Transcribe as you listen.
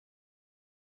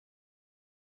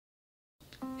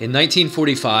In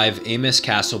 1945, Amos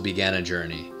Cassel began a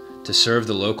journey to serve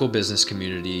the local business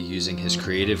community using his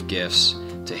creative gifts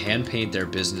to hand paint their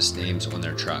business names on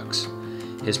their trucks.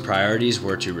 His priorities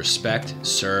were to respect,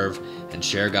 serve, and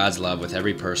share God's love with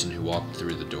every person who walked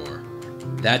through the door.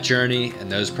 That journey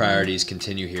and those priorities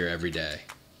continue here every day.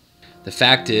 The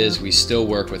fact is, we still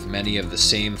work with many of the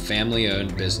same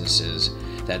family-owned businesses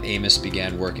that Amos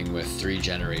began working with 3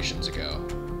 generations ago.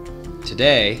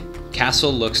 Today,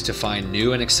 Cassel looks to find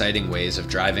new and exciting ways of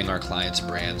driving our clients'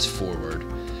 brands forward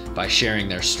by sharing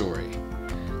their story.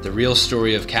 The real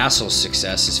story of Cassel's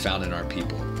success is found in our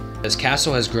people. As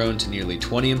Cassel has grown to nearly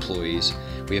 20 employees,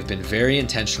 we have been very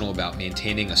intentional about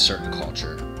maintaining a certain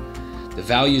culture. The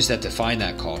values that define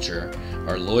that culture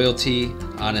are loyalty,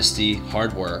 honesty,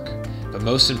 hard work, but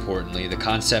most importantly, the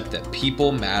concept that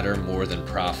people matter more than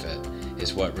profit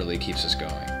is what really keeps us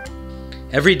going.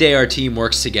 Every day our team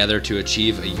works together to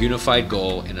achieve a unified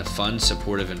goal in a fun,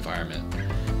 supportive environment.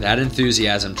 That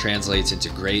enthusiasm translates into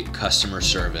great customer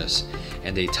service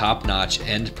and a top-notch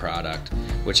end product,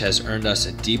 which has earned us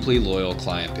a deeply loyal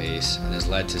client base and has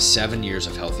led to 7 years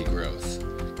of healthy growth.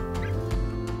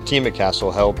 The team at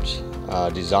Cassel helped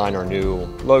design our new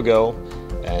logo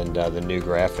and the new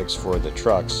graphics for the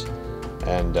trucks.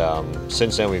 And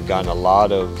since then we've gotten a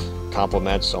lot of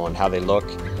compliments on how they look,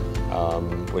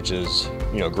 which is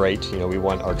great. We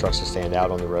want our trucks to stand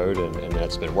out on the road, and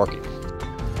that's been working.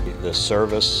 The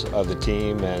service of the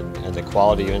team and the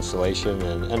quality of installation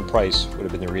and price would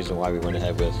have been the reason why we went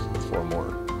ahead with 4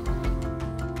 more.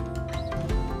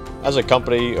 As a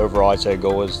company, overall, I'd say a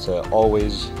goal is to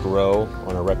always grow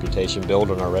on our reputation, build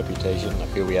on our reputation. I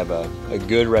feel we have a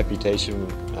good reputation.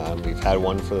 We've had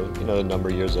one for the number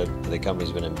of years that the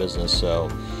company's been in business. So,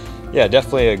 yeah,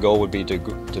 definitely a goal would be to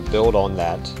build on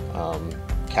that.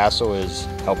 Cassel is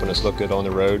helping us look good on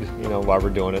the road, while we're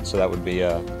doing it. So that would be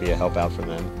a help out from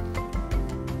them.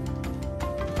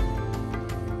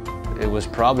 It was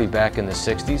probably back in the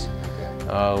 60s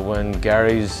when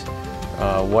Gary's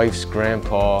wife's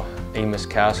grandpa, Amos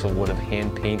Cassel, would have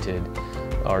hand-painted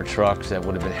our trucks. That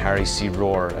would have been Harry C.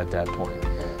 Rohrer at that point.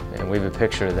 And we have a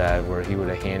picture of that where he would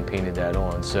have hand-painted that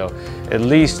on. So at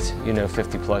least,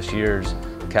 50 plus years,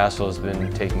 Cassel has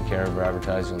been taking care of our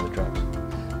advertising on the trucks.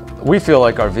 We feel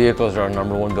like our vehicles are our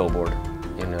 #1 billboard.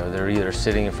 They're either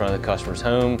sitting in front of the customer's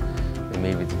home, they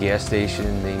may be at the gas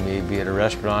station, they may be at a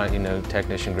restaurant,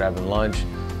 technician grabbing lunch.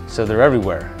 So they're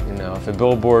everywhere. If a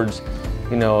billboard's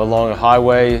along a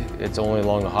highway, it's only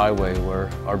along the highway, where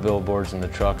our billboards and the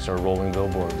trucks are rolling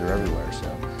billboards. They're everywhere.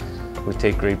 So we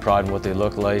take great pride in what they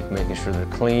look like, making sure they're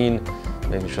clean,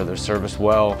 making sure they're serviced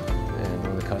well, and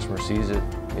when the customer sees it,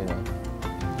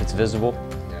 it's visible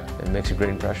and makes a great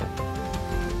impression.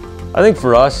 I think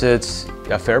for us, it's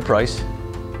a fair price.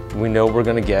 We know what we're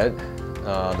going to get.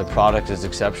 The product is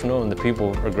exceptional, and the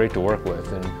people are great to work with.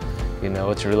 And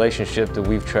it's a relationship that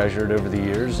we've treasured over the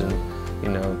years, and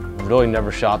really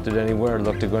never shopped it anywhere or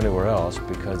looked to go anywhere else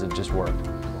because it just worked.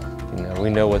 We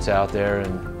know what's out there,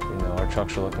 and our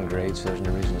trucks are looking great, so there's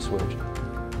no reason to switch.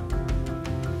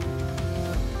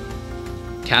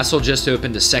 Cassel just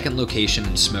opened a 2nd location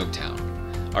in Smoketown.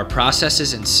 Our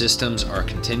processes and systems are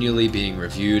continually being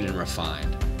reviewed and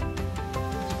refined.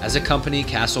 As a company,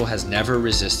 Cassel has never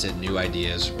resisted new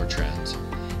ideas or trends.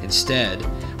 Instead,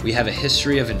 we have a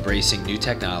history of embracing new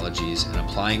technologies and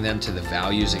applying them to the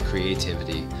values and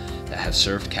creativity that have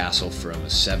served Cassel for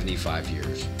almost 75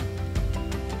 years.